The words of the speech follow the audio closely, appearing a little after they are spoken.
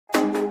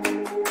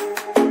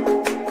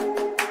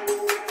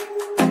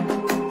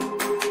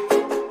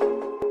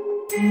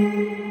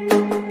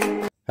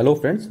Hello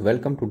friends,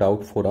 welcome to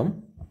Doubt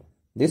Forum.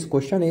 This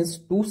question is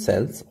two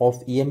cells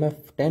of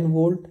EMF 10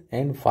 volt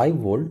and 5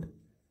 volt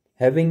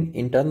having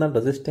internal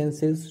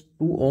resistances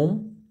 2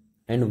 ohm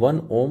and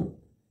 1 ohm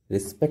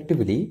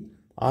respectively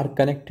are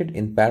connected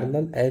in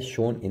parallel as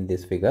shown in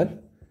this figure,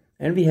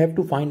 and we have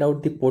to find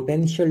out the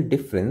potential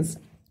difference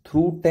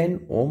through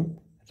 10 ohm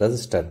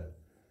resistor.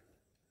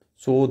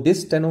 So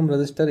this 10 ohm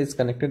resistor is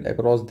connected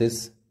across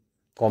this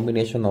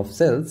combination of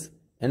cells,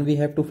 and we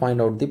have to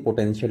find out the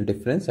potential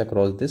difference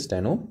across this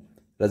 10 ohm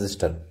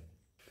resistor.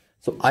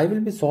 So I will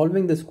be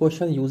solving this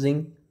question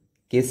using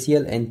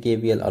KCL and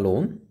KVL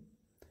alone.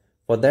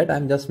 For that I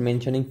am just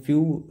mentioning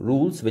few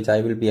rules which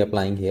I will be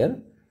applying here.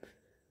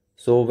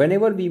 So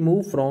whenever we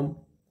move from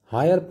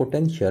higher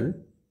potential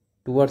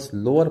towards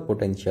lower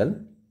potential,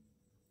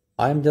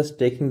 I am just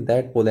taking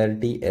that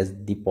polarity as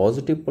the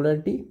positive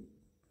polarity,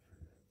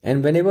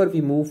 and whenever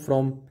we move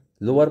from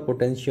lower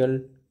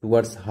potential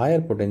towards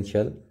higher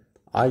potential,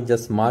 I'll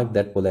just mark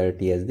that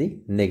polarity as the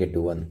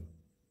negative one.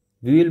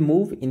 We will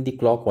move in the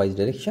clockwise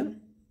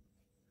direction.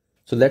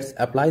 So let's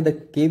apply the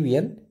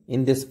KVL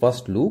in this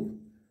first loop.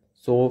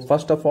 So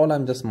first of all,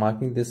 I'm just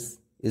marking this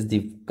is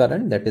the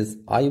current, that is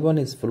I1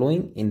 is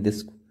flowing in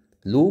this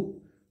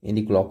loop in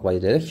the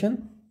clockwise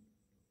direction.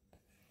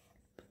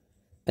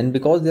 And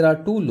because there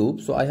are two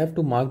loops, so I have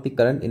to mark the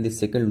current in the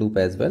second loop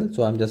as well.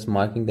 So I'm just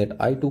marking that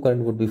I2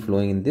 current would be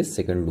flowing in this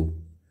second loop.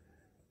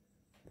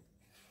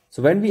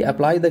 So when we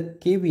apply the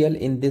KVL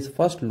in this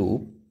first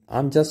loop,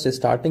 I'm just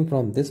starting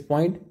from this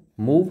point,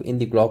 move in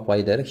the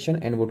clockwise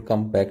direction and would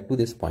come back to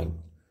this point.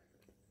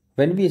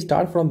 When we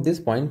start from this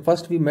point,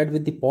 first we met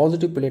with the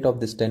positive plate of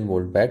this 10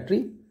 volt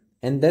battery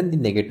and then the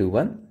negative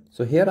one.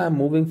 So here I am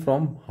moving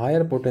from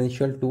higher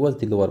potential towards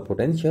the lower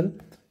potential.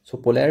 So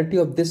polarity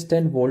of this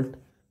 10 volt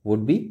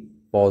would be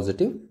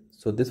positive.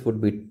 So this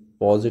would be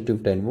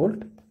positive 10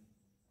 volt.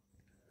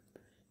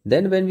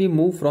 Then when we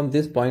move from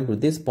this point to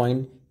this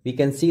point, we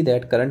can see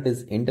that current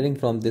is entering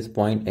from this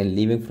point and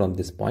leaving from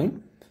this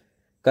point.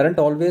 Current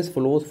always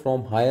flows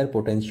from higher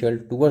potential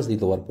towards the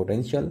lower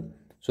potential.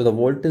 So the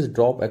voltage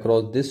drop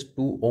across this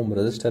 2 ohm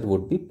resistor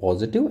would be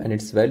positive and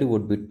its value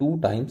would be 2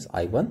 times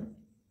I1.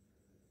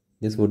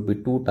 This would be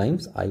 2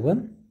 times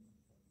I1.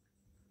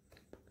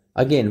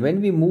 Again,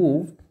 when we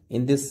move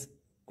in this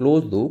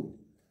closed loop,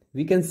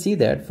 we can see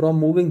that from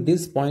moving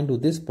this point to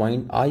this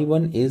point,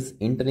 I1 is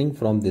entering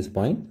from this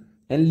point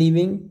and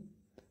leaving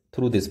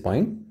through this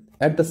point.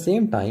 At the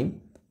same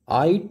time,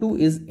 I2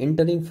 is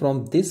entering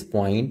from this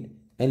point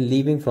and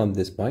leaving from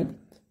this point.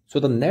 So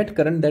the net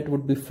current that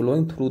would be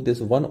flowing through this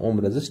 1 ohm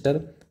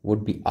resistor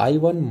would be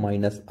I1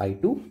 minus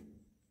I2.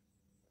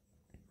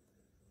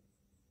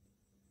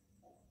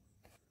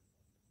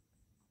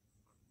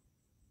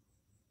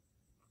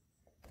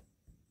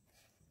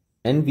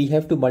 And we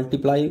have to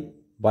multiply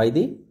by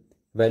the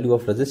value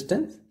of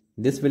resistance.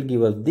 This will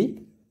give us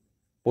the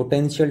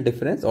potential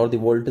difference or the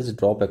voltage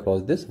drop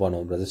across this 1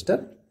 ohm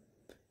resistor.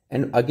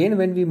 And again,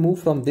 when we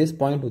move from this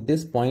point to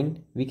this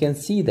point, we can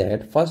see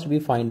that first we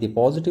find the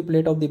positive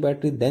plate of the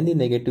battery, then the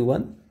negative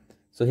one.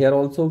 So here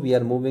also we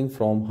are moving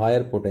from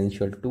higher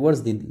potential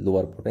towards the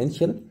lower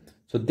potential.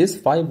 So this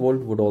 5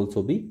 volt would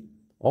also be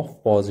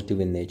of positive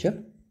in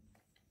nature.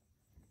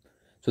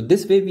 So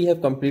this way we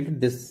have completed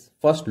this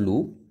first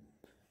loop.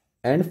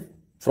 And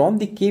from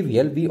the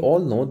KVL, we all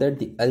know that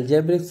the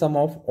algebraic sum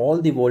of all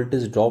the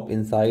voltage drop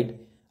inside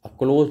a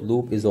closed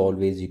loop is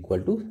always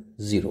equal to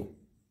 0.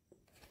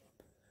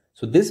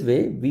 So this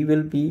way we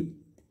will be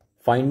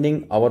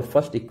finding our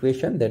first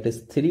equation, that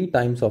is 3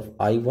 times of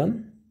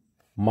I1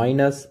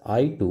 minus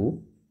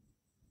I2.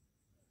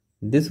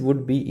 This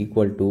would be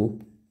equal to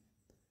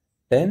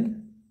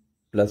 10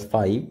 plus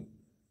 5.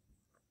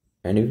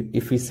 And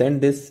if we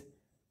send this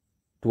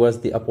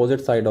towards the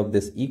opposite side of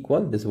this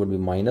equal, this would be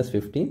minus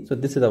 15. So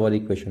this is our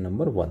equation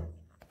number 1.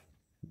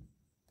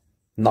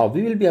 Now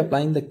we will be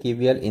applying the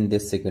KVL in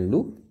this second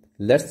loop.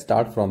 Let's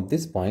start from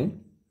this point.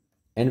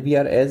 And we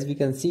are, as we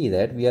can see,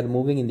 that we are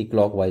moving in the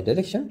clockwise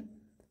direction.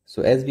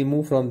 So as we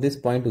move from this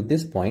point to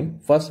this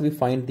point, first we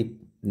find the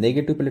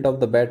negative plate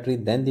of the battery,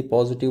 then the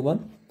positive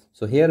one.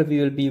 So here we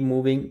will be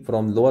moving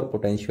from lower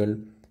potential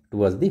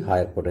towards the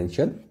higher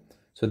potential.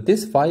 So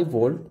this 5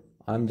 volt,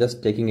 I'm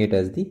just taking it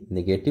as the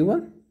negative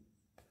one.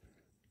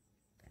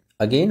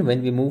 Again,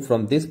 when we move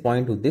from this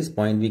point to this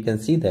point, we can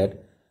see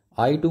that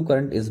I2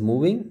 current is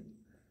moving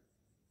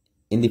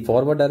in the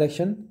forward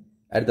direction.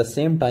 At the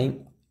same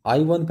time,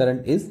 I1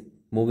 current is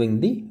moving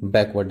the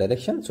backward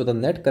direction. So the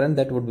net current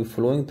that would be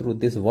flowing through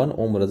this 1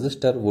 ohm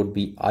resistor would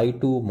be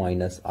I2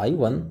 minus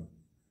I1.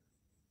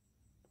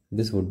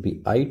 This would be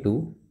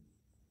I2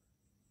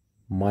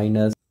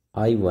 minus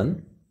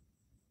I1.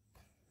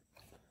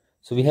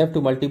 So we have to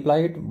multiply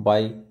it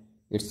by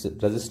its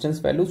resistance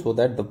value so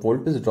that the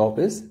voltage drop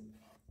is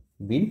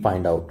being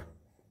found out.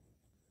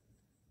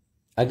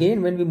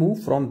 Again, when we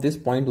move from this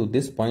point to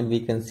this point, we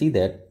can see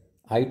that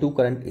I2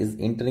 current is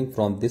entering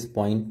from this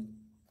point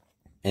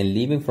and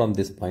leaving from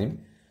this point.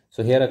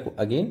 So here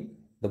again,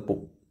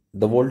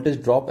 the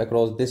voltage drop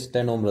across this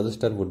 10 ohm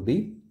resistor would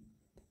be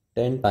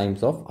 10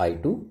 times of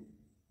I2.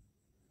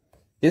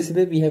 This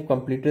way we have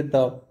completed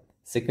the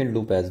second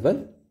loop as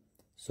well.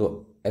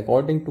 So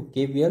according to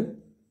KVL,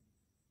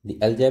 the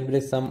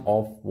algebraic sum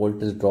of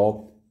voltage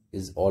drop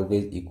is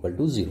always equal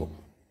to 0.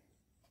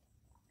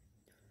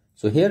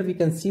 So here we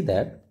can see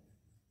that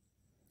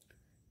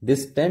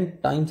this 10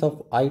 times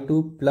of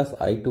I2 plus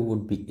I2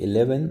 would be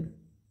 11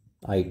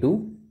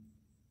 I2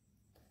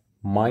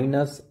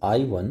 minus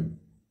I1.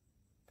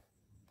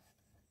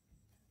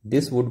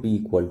 This would be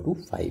equal to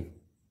 5.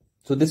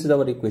 So this is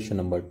our equation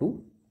number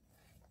 2.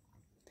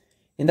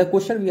 In the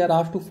question, we are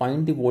asked to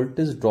find the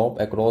voltage drop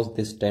across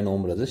this 10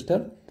 ohm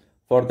resistor.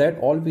 For that,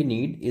 all we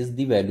need is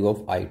the value of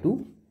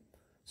I2.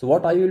 So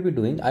what I will be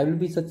doing, I will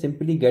be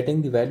simply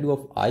getting the value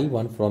of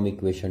I1 from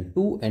equation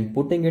 2 and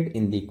putting it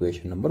in the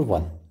equation number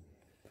 1.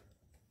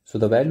 So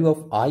the value of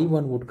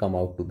I1 would come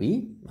out to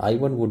be,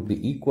 I1 would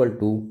be equal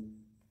to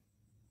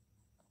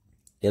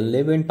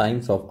 11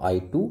 times of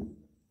I2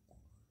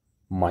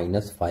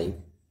 minus 5.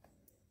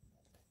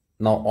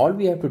 Now all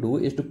we have to do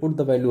is to put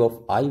the value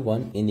of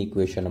I1 in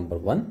equation number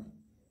 1.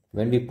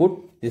 When we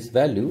put this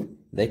value,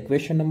 the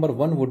equation number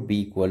 1 would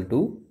be equal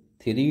to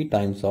 3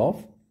 times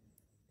of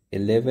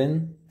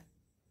 11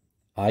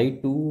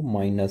 I2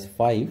 minus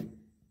 5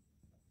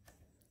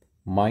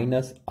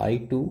 minus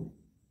I2.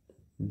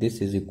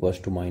 This is equals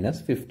to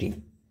minus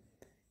 15.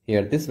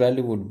 Here this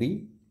value would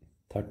be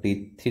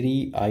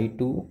 33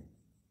 I2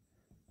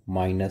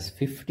 minus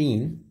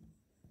 15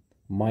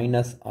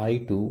 minus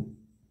I2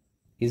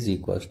 is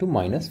equals to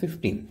minus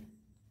 15.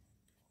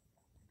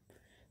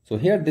 So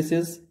here this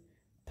is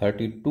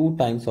 32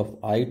 times of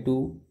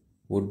I2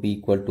 would be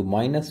equal to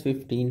minus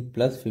 15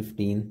 plus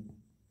 15,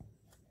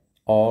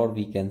 or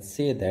we can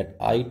say that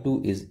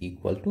I2 is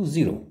equal to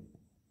 0.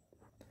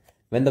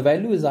 When the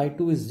value is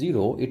I2 is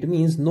 0, it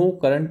means no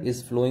current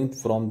is flowing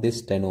from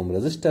this 10 ohm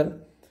resistor.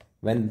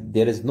 When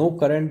there is no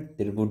current,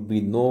 there would be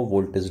no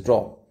voltage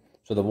drop.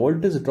 So the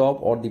voltage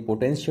drop or the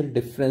potential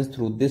difference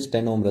through this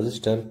 10 ohm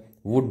resistor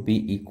would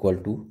be equal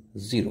to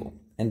 0,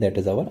 and that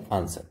is our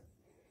answer.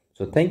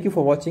 So thank you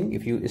for watching.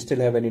 If you still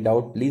have any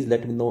doubt, please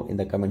let me know in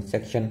the comment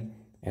section,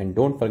 and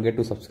don't forget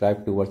to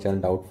subscribe to our channel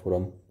Doubt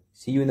Forum.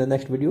 See you in the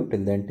next video.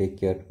 Till then, take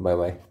care. Bye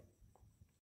bye.